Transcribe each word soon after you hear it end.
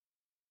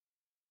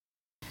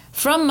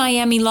From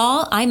Miami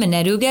Law, I'm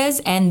Annette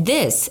Uguez, and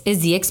this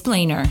is The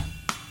Explainer.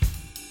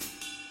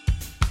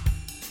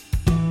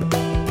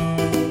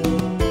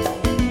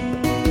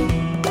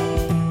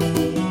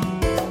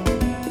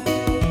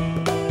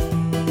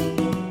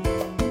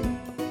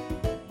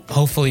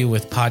 Hopefully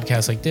with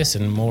podcasts like this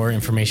and more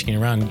information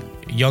getting around,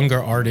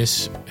 younger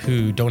artists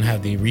who don't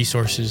have the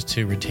resources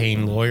to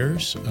retain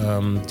lawyers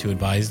to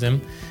advise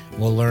them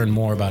will learn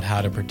more about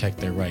how to protect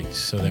their rights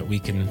so that we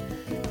can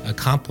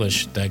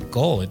accomplish that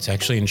goal. It's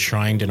actually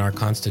enshrined in our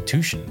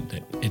Constitution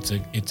that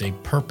it's a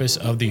purpose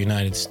of the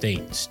United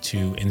States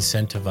to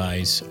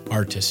incentivize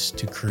artists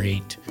to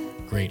create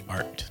great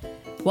art.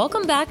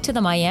 Welcome back to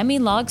the Miami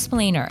Law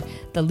Explainer,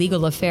 the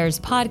legal affairs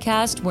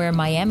podcast where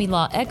Miami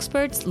law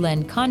experts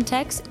lend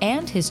context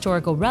and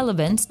historical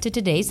relevance to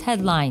today's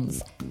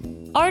headlines.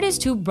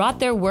 Artists who brought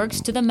their works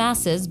to the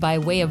masses by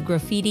way of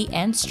graffiti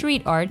and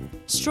street art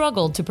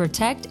struggled to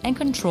protect and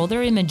control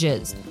their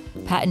images.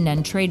 Patent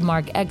and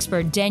trademark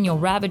expert Daniel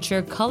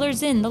Rabicher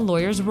colors in the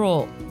lawyer's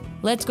role.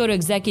 Let's go to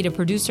executive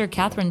producer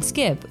Catherine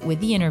Skip with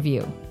the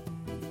interview.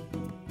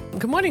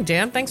 Good morning,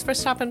 Dan. Thanks for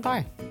stopping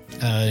by.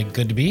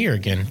 Good to be here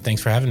again.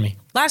 Thanks for having me.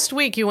 Last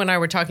week, you and I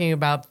were talking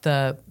about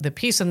the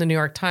piece in the New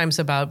York Times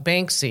about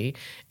Banksy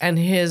and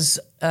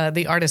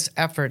the artist's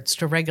efforts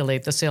to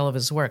regulate the sale of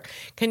his work.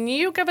 Can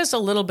you give us a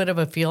little bit of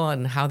a feel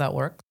on how that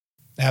worked?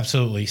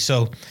 Absolutely.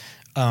 So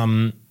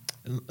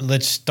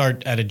let's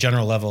start at a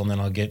general level, and then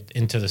I'll get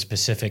into the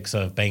specifics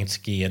of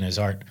Banksy and his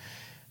art.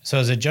 So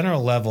as a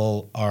general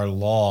level, our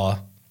law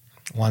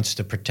wants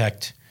to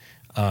protect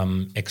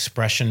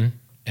expression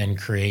and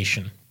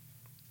creation.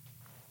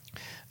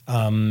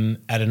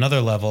 At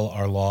another level,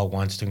 our law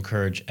wants to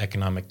encourage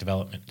economic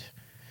development.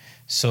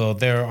 So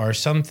there are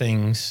some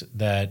things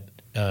that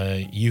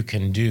you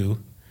can do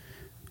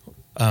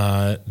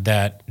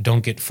that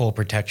don't get full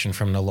protection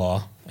from the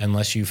law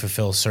unless you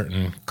fulfill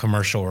certain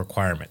commercial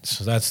requirements.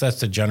 So that's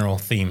the general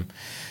theme.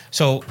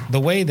 So the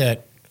way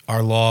that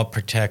our law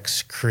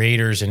protects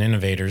creators and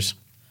innovators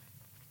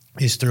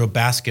is through a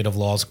basket of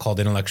laws called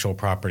intellectual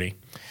property.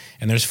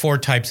 And there's four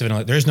types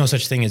of there's no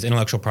such thing as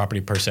intellectual property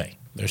per se.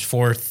 There's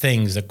four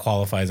things that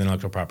qualify as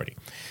intellectual property.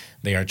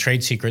 They are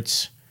trade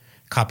secrets,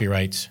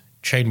 copyrights,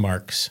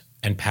 trademarks,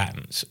 and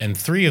patents. And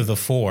three of the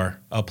four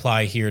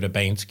apply here to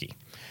Banksy.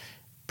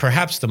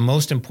 Perhaps the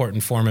most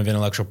important form of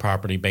intellectual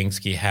property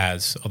Banksy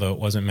has, although it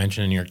wasn't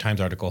mentioned in the New York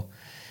Times article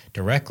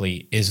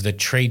directly, is the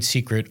trade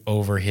secret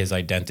over his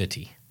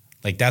identity.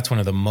 Like that's one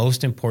of the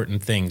most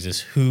important things is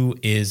who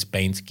is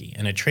Banksy.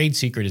 And a trade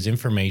secret is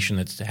information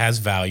that has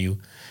value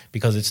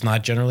because it's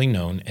not generally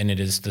known and it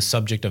is the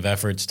subject of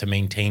efforts to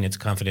maintain its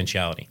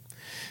confidentiality.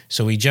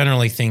 So we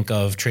generally think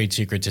of trade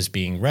secrets as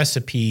being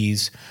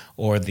recipes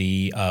or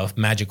the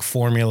magic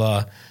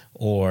formula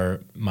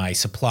or my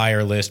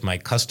supplier list, my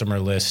customer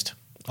list,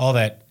 all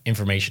that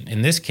information.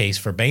 In this case,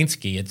 for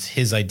Banksy, it's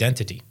his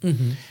identity.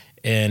 Mm-hmm.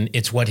 And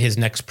it's what his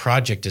next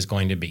project is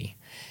going to be.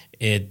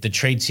 The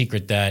trade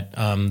secret that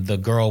the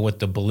girl with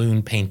the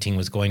balloon painting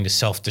was going to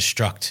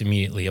self-destruct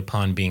immediately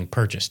upon being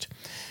purchased.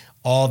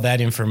 All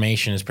that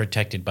information is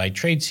protected by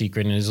trade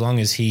secret, and as long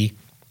as he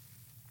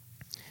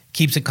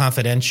keeps it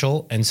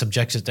confidential and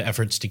subjects it to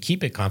efforts to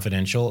keep it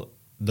confidential,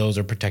 those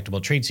are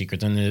protectable trade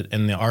secrets.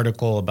 And the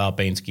article about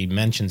Banksy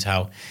mentions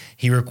how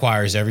he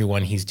requires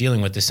everyone he's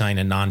dealing with to sign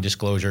a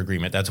non-disclosure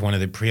agreement. That's one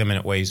of the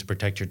preeminent ways to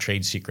protect your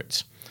trade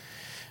secrets.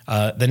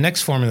 The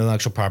next form of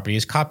intellectual property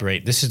is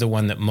copyright. This is the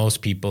one that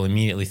most people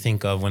immediately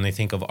think of when they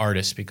think of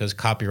artists because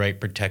copyright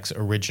protects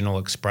original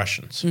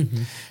expressions.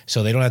 Mm-hmm.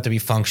 So they don't have to be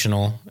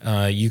functional.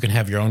 You can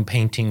have your own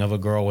painting of a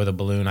girl with a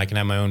balloon. I can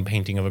have my own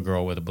painting of a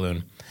girl with a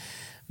balloon.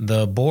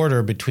 The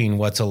border between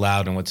what's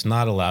allowed and what's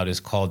not allowed is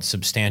called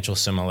substantial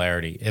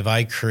similarity. If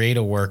I create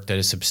a work that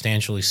is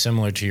substantially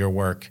similar to your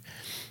work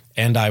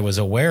and I was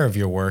aware of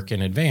your work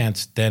in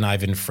advance, then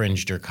I've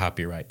infringed your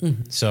copyright.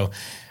 Mm-hmm. So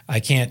I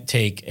can't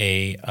take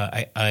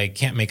I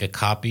can't make a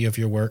copy of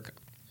your work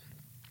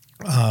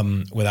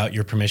without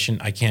your permission.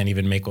 I can't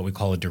even make what we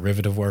call a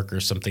derivative work or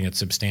something that's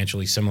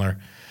substantially similar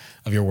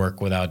of your work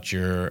without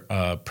your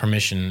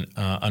permission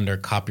under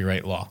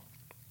copyright law.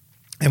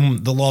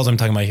 And the laws I'm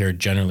talking about here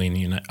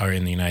generally are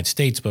in the United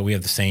States, but we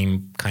have the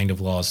same kind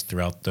of laws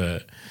throughout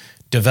the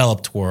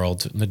developed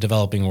world. In the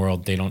developing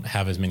world, they don't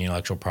have as many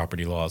intellectual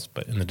property laws,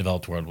 but in the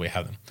developed world, we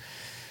have them.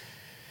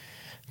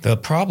 The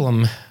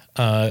problem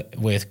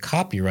with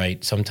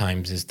copyright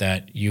sometimes is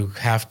that you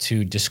have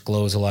to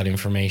disclose a lot of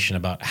information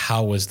about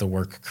how was the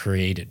work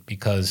created.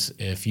 Because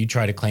if you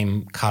try to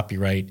claim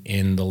copyright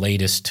in the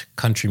latest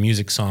country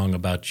music song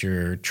about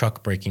your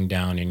truck breaking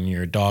down and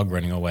your dog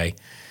running away,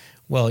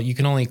 well, you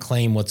can only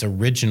claim what's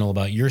original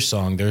about your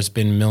song. There's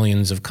been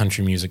millions of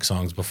country music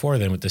songs before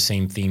then with the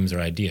same themes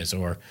or ideas.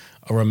 Or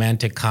a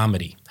romantic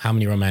comedy. How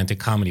many romantic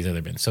comedies have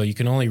there been? So you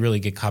can only really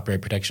get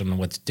copyright protection on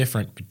what's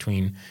different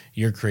between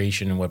your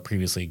creation and what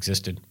previously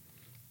existed.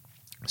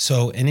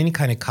 So in any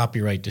kind of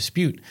copyright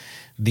dispute,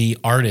 the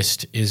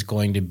artist is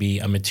going to be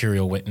a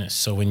material witness.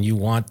 So when you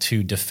want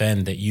to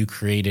defend that you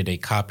created a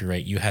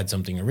copyright, you had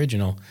something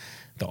original,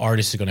 the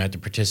artist is going to have to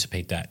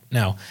participate in that.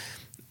 Now,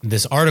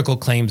 this article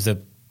claims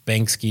that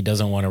Banksy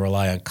doesn't want to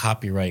rely on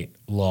copyright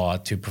law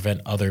to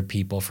prevent other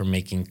people from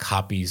making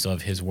copies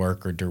of his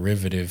work or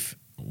derivative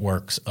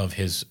works of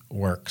his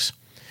works,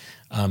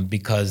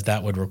 because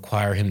that would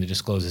require him to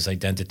disclose his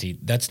identity.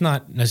 That's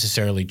not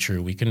necessarily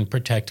true. We can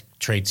protect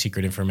trade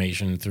secret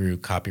information through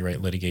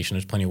copyright litigation.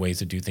 There's plenty of ways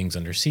to do things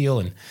under seal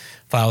and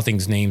file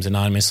things names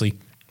anonymously.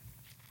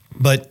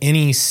 But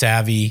any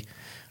savvy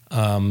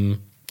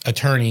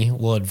attorney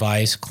will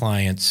advise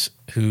clients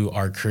who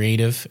are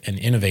creative and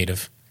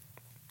innovative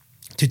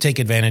to take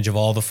advantage of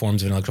all the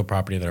forms of intellectual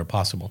property that are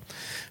possible.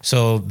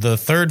 So the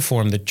third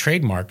form, the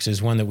trademarks,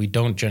 is one that we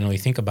don't generally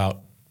think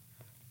about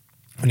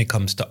when it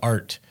comes to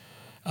art,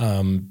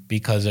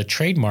 because a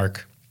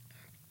trademark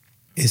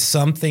is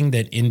something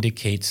that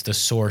indicates the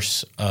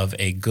source of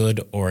a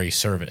good or a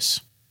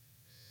service,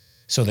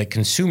 so that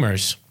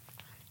consumers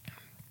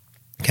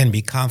can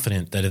be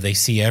confident that if they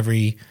see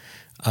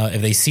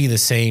the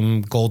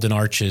same golden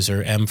arches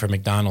or M for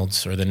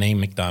McDonald's or the name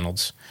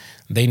McDonald's,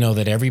 they know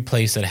that every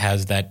place that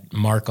has that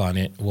mark on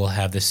it will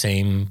have the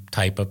same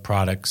type of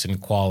products and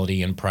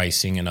quality and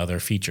pricing and other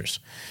features.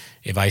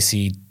 If I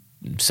see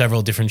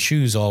several different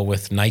shoes all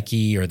with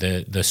Nike or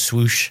the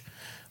swoosh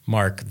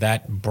mark,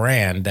 that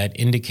brand, that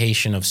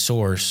indication of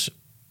source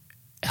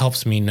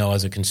helps me know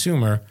as a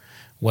consumer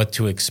what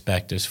to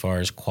expect as far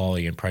as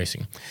quality and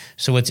pricing.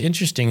 So what's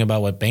interesting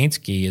about what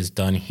Banksy has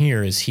done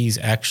here is he's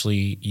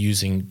actually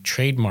using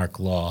trademark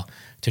law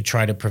to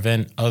try to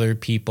prevent other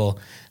people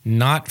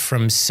not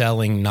from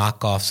selling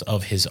knockoffs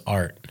of his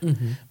art,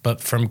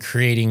 but from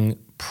creating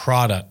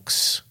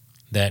products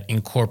that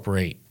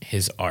incorporate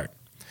his art.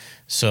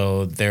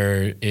 So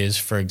there is,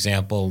 for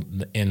example,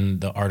 in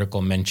the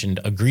article mentioned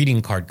a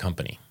greeting card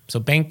company. So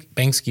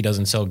Banksy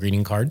doesn't sell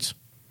greeting cards.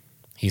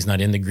 He's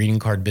not in the greeting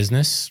card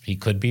business. He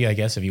could be, I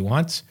guess, if he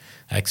wants.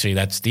 Actually,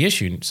 that's the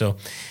issue. So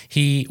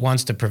he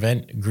wants to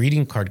prevent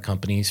greeting card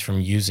companies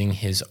from using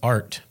his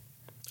art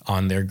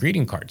on their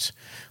greeting cards.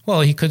 Well,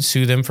 he could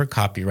sue them for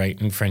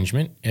copyright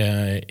infringement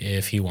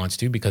if he wants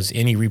to, because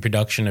any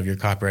reproduction of your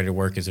copyrighted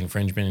work is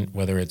infringement,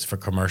 whether it's for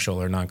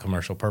commercial or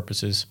non-commercial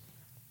purposes.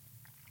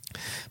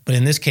 But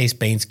in this case,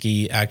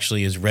 Banksy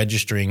actually is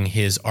registering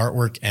his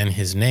artwork and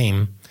his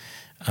name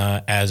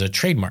as a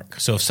trademark.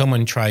 So if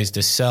someone tries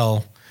to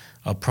sell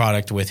a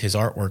product with his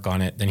artwork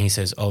on it, then he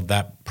says, oh,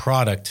 that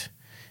product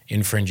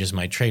infringes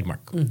my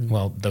trademark.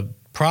 Well, the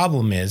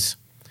problem is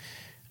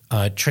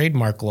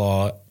trademark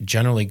law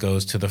generally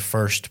goes to the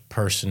first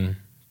person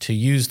to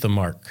use the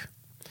mark.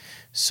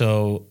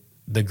 So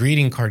the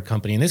greeting card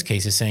company in this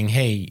case is saying,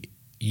 hey,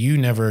 you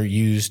never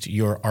used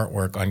your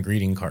artwork on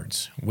greeting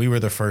cards. We were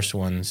the first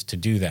ones to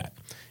do that.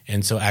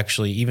 And so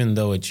actually, even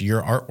though it's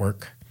your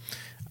artwork,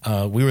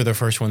 we were the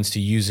first ones to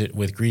use it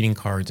with greeting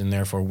cards, and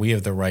therefore we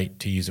have the right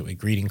to use it with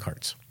greeting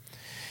cards.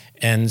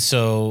 And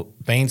so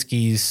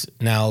Banksy's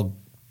now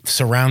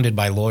surrounded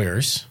by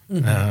lawyers,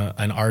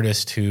 an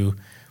artist who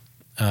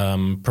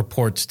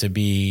purports to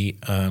be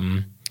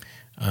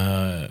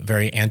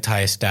very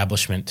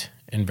anti-establishment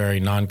and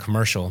very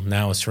non-commercial,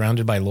 now is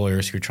surrounded by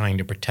lawyers who are trying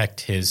to protect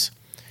his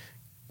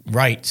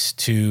rights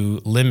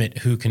to limit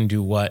who can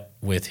do what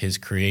with his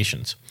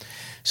creations.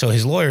 So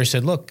his lawyer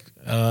said, look,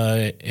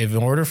 if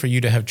in order for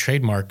you to have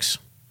trademarks,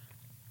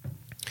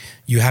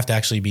 you have to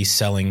actually be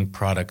selling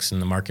products in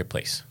the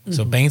marketplace.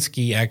 So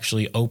Banksy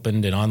actually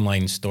opened an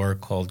online store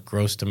called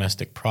Gross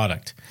Domestic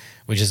Product,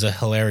 which is a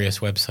hilarious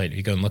website. If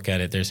you go and look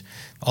at it, there's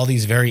all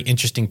these very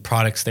interesting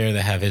products there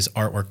that have his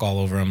artwork all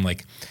over them.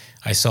 Like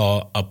I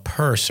saw a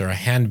purse or a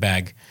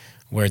handbag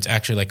where it's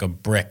actually like a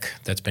brick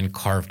that's been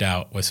carved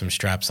out with some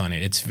straps on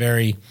it. It's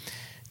very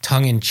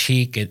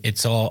tongue-in-cheek.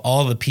 It's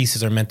all the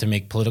pieces are meant to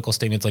make political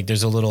statements. Like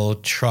there's a little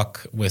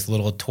truck with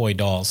little toy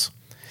dolls.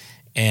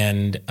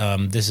 And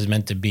this is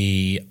meant to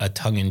be a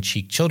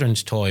tongue-in-cheek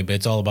children's toy, but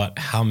it's all about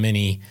how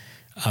many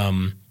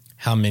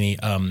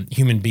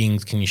human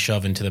beings can you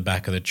shove into the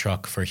back of the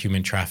truck for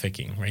human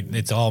trafficking, right?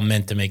 It's all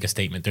meant to make a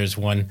statement. There's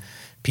one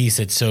piece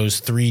that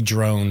shows 3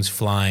 drones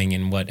flying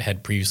in what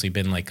had previously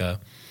been like a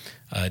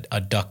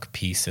duck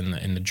piece,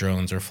 and the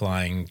drones are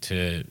flying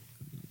to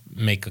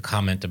make a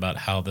comment about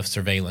how the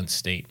surveillance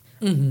state.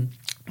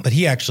 But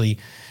he actually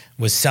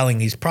was selling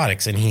these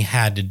products, and he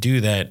had to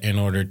do that in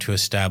order to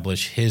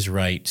establish his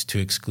right to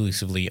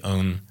exclusively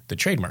own the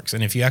trademarks.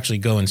 And if you actually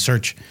go and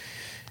search,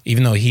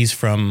 even though he's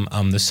from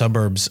the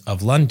suburbs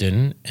of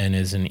London and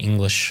is an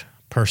English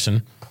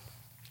person,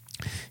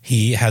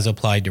 he has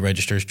applied to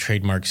register his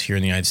trademarks here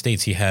in the United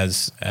States. He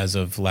has, as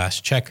of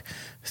last check,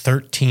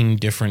 13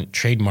 different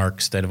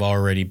trademarks that have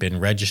already been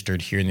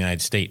registered here in the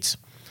United States.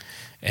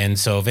 And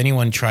so if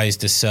anyone tries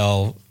to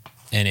sell,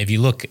 and if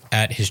you look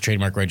at his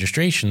trademark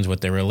registrations,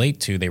 what they relate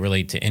to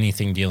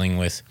anything dealing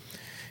with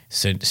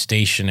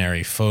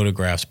stationery,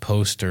 photographs,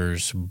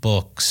 posters,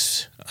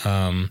 books,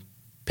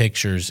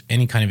 pictures,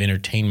 any kind of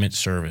entertainment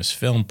service,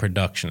 film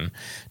production,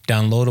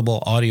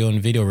 downloadable audio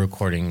and video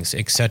recordings,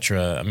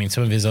 etc. I mean,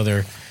 some of his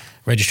other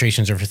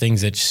registrations are for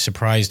things that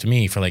surprised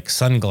me, for like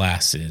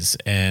sunglasses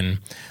and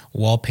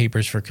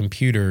wallpapers for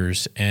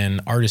computers and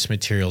artist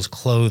materials,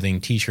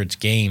 clothing, T-shirts,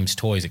 games,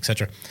 toys,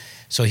 etc.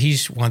 So he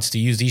wants to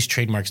use these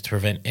trademarks to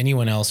prevent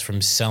anyone else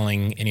from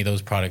selling any of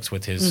those products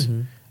with his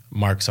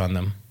marks on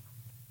them.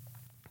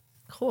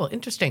 Cool.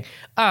 Interesting.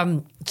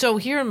 So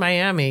here in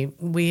Miami,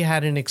 we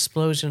had an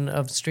explosion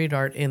of street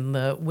art in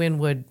the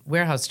Wynwood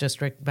Warehouse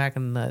District back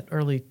in the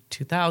early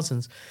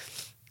 2000s.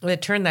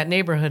 It turned that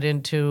neighborhood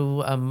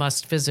into a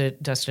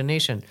must-visit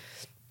destination.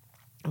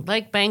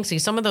 Like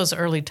Banksy, some of those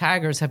early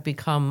taggers have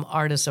become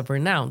artists of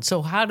renown.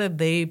 So how did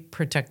they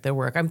protect their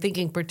work? I'm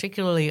thinking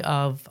particularly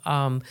of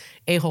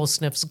A-Hole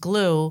Sniff's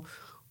glue,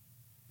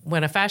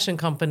 when a fashion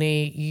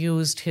company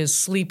used his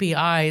sleepy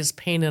eyes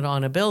painted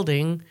on a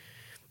building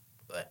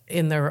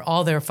in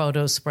all their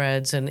photo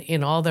spreads and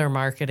in all their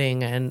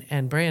marketing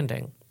and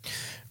branding.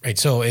 Right.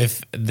 So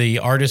if the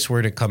artists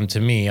were to come to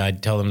me,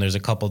 I'd tell them there's a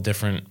couple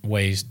different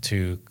ways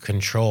to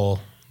control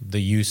the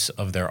use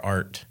of their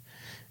art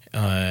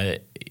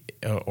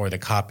or the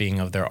copying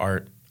of their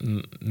art.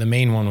 The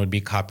main one would be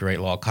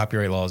copyright law.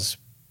 Copyright law is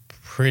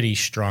pretty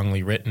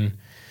strongly written.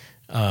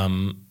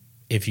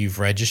 If you've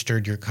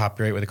registered your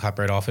copyright with the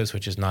Copyright Office,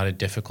 which is not a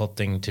difficult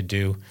thing to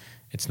do,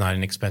 it's not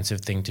an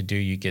expensive thing to do.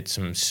 You get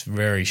some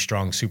very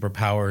strong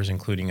superpowers,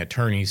 including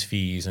attorney's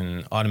fees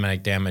and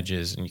automatic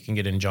damages, and you can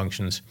get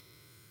injunctions.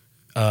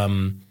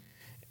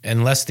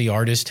 Unless the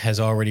artist has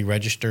already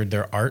registered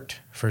their art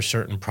for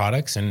certain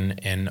products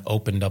and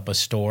opened up a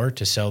store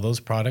to sell those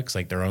products,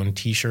 like their own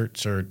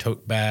T-shirts or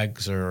tote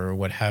bags or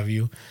what have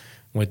you,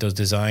 with those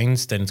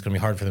designs, then it's going to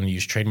be hard for them to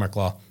use trademark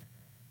law.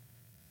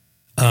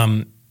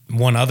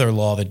 One other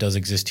law that does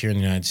exist here in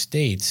the United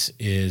States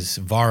is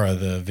VARA,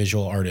 the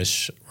Visual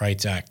Artists'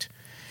 Rights Act,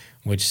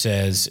 which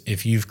says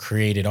if you've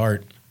created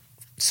art,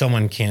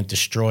 someone can't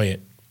destroy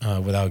it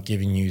without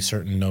giving you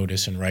certain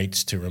notice and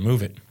rights to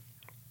remove it.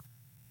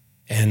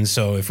 And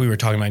so if we were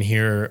talking about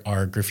here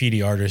are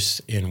graffiti artists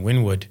in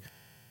Wynwood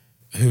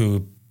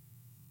who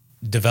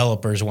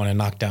developers want to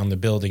knock down the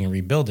building and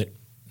rebuild it,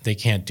 they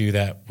can't do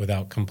that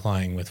without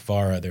complying with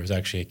VARA. There was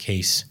actually a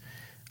case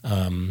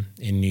in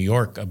New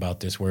York about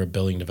this where a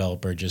building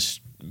developer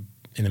just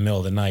in the middle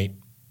of the night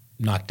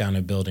knocked down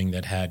a building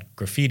that had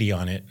graffiti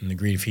on it, and the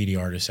graffiti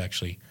artists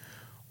actually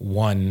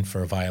won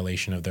for a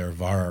violation of their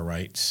VARA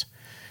rights.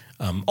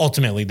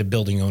 Ultimately, the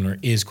building owner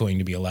is going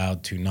to be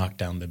allowed to knock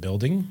down the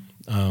building,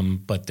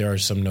 but there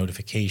is some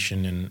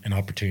notification and an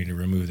opportunity to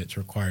remove that's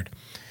required.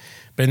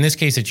 But in this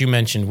case that you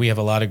mentioned, we have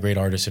a lot of great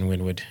artists in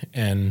Wynwood,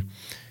 and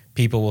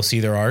people will see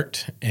their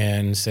art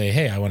and say,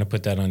 hey, I want to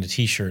put that on a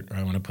T-shirt, or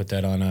I want to put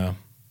that on a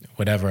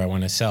whatever I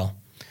want to sell.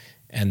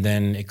 And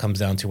then it comes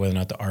down to whether or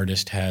not the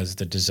artist has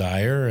the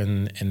desire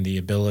and the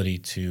ability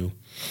to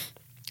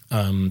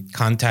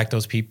contact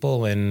those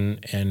people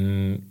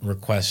and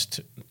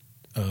request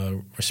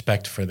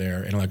respect for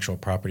their intellectual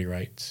property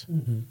rights.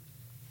 Mm-hmm.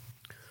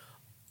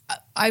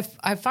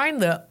 I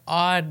find the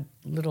odd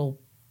little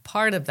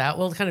part of that,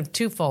 well, kind of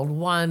twofold.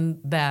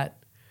 One,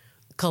 that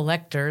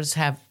collectors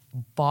have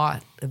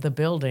bought the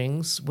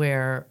buildings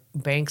where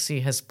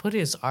Banksy has put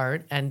his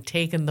art and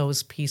taken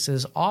those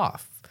pieces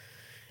off.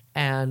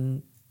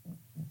 And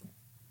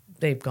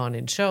they've gone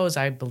in shows.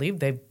 I believe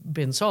they've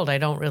been sold. I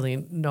don't really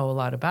know a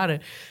lot about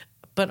it.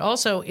 But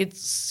also, it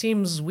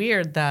seems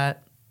weird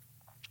that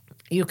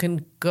you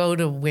can go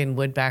to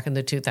Wynwood back in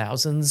the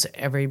 2000s.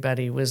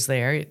 Everybody was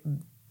there.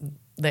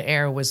 The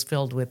air was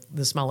filled with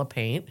the smell of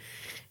paint.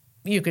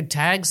 You could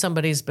tag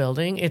somebody's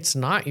building. It's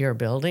not your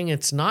building.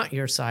 It's not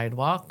your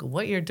sidewalk.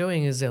 What you're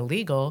doing is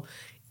illegal,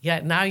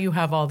 yet now you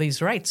have all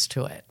these rights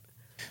to it.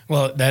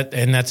 Well,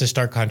 that's a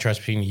stark contrast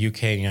between the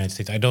UK and the United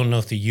States. I don't know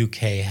if the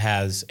UK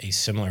has a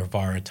similar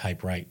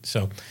VARA-type right.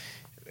 So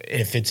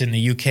if it's in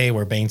the UK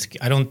where Banksy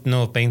 – I don't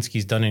know if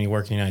Banksky's done any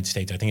work in the United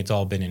States. I think it's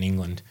all been in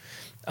England.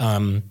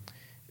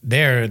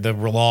 There, the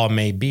law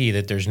may be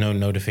that there's no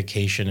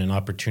notification and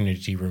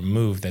opportunity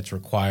removed that's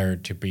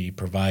required to be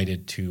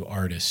provided to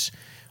artists.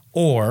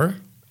 Or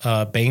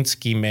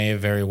Banksy may have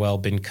very well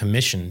been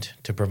commissioned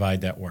to provide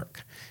that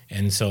work.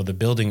 And so the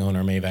building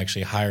owner may have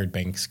actually hired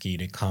Banksy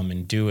to come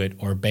and do it,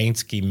 or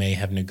Banksy may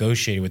have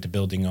negotiated with the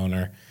building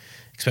owner,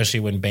 especially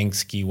when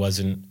Banksy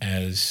wasn't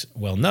as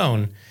well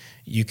known.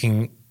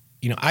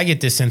 I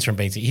get this sense from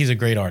Banksy. He's a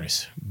great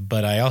artist,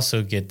 but I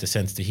also get the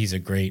sense that he's a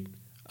great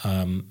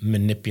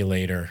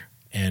manipulator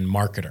and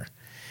marketer.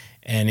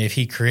 And if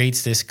he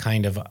creates this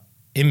kind of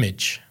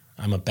image,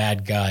 I'm a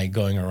bad guy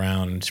going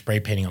around spray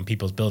painting on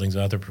people's buildings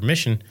without their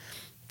permission,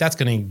 that's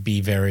going to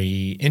be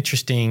very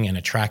interesting and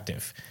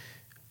attractive.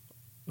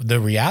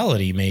 The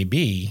reality may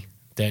be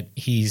that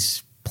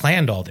he's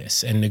planned all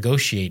this and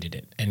negotiated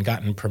it and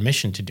gotten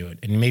permission to do it.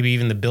 And maybe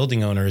even the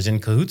building owner is in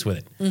cahoots with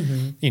it.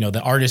 Mm-hmm.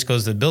 The artist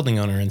goes to the building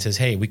owner and says,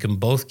 hey, we can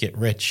both get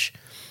rich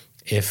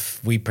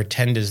if we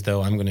pretend as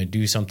though I'm going to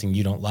do something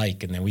you don't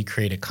like, and then we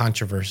create a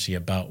controversy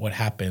about what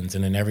happens,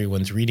 and then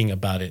everyone's reading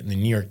about it in the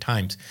New York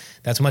Times,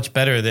 that's much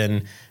better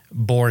than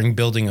boring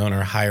building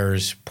owner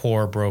hires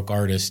poor, broke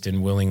artist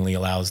and willingly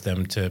allows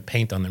them to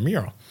paint on the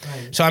mural.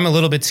 Right. So I'm a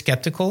little bit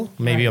skeptical.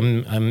 Maybe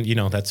I'm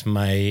that's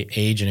my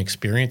age and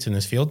experience in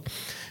this field.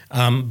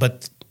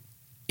 But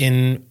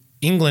in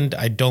England,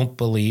 I don't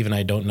believe, and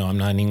I don't know, I'm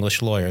not an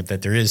English lawyer,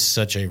 that there is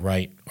such a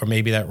right, or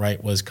maybe that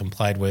right was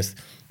complied with.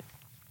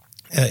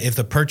 If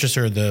the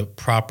purchaser of the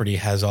property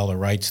has all the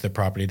rights to the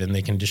property, then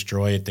they can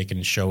destroy it, they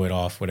can show it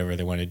off, whatever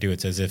they want to do.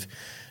 It's as if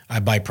I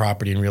buy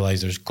property and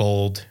realize there's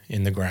gold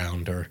in the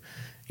ground or,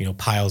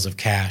 piles of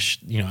cash.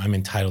 I'm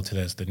entitled to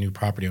that as the new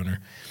property owner.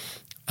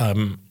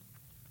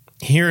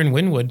 Here in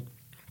Wynwood,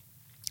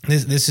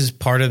 this is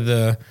part of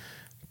the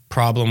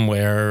problem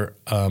where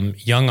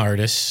young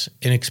artists,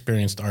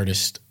 inexperienced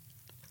artists,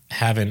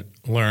 haven't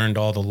learned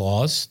all the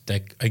laws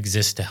that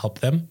exist to help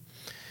them,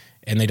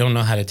 and they don't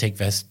know how to take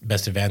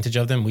best advantage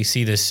of them. We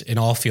see this in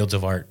all fields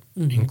of art,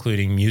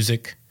 including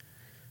music,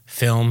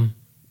 film.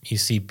 You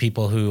see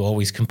people who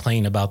always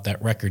complain about that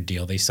record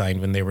deal they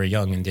signed when they were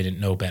young and didn't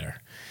know better,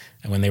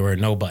 and when they were a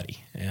nobody.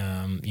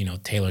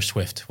 Taylor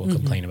Swift will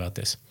complain about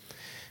this.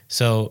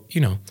 So,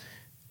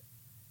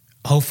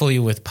 hopefully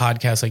with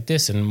podcasts like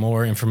this and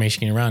more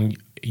information getting around,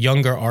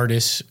 younger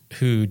artists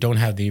who don't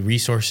have the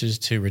resources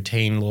to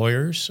retain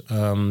lawyers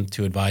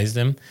to advise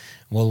them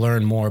will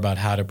learn more about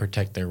how to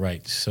protect their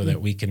rights so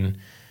that we can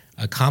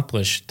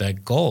accomplish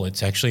that goal.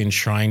 It's actually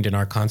enshrined in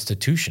our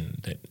Constitution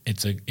that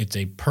it's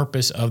a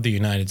purpose of the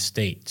United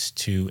States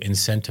to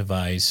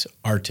incentivize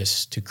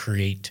artists to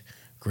create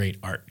great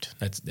art.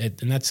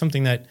 That's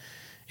something that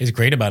is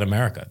great about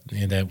America,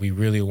 that we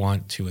really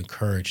want to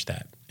encourage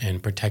that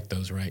and protect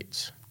those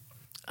rights.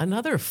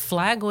 Another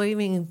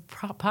flag-waving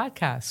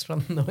podcast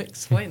from The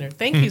Explainer.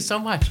 Thank you so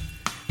much.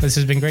 This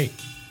has been great.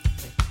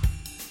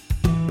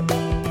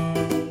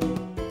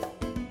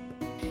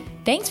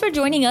 Thanks for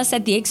joining us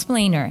at The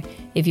Explainer.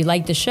 If you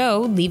like the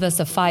show, leave us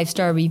a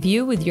 5-star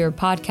review with your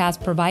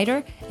podcast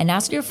provider and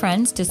ask your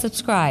friends to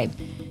subscribe.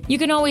 You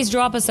can always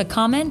drop us a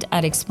comment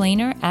at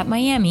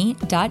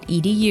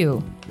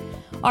explainer@miami.edu.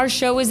 Our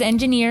show is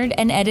engineered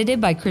and edited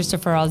by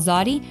Christopher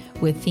Alzadi,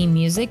 with theme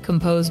music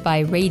composed by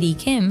Rady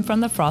Kim from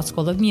the Frost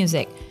School of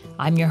Music.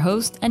 I'm your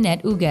host,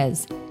 Annette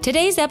Uguez.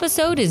 Today's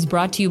episode is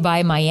brought to you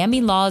by Miami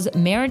Law's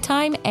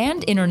Maritime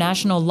and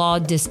International Law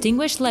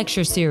Distinguished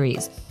Lecture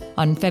Series.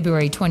 On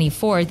February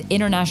 24th,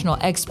 international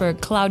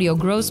expert Claudio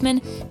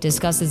Grossman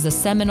discusses the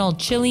seminal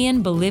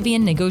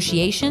Chilean-Bolivian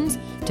negotiations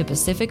to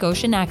Pacific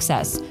Ocean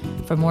access.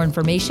 For more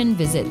information,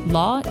 visit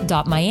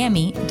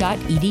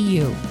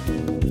law.miami.edu.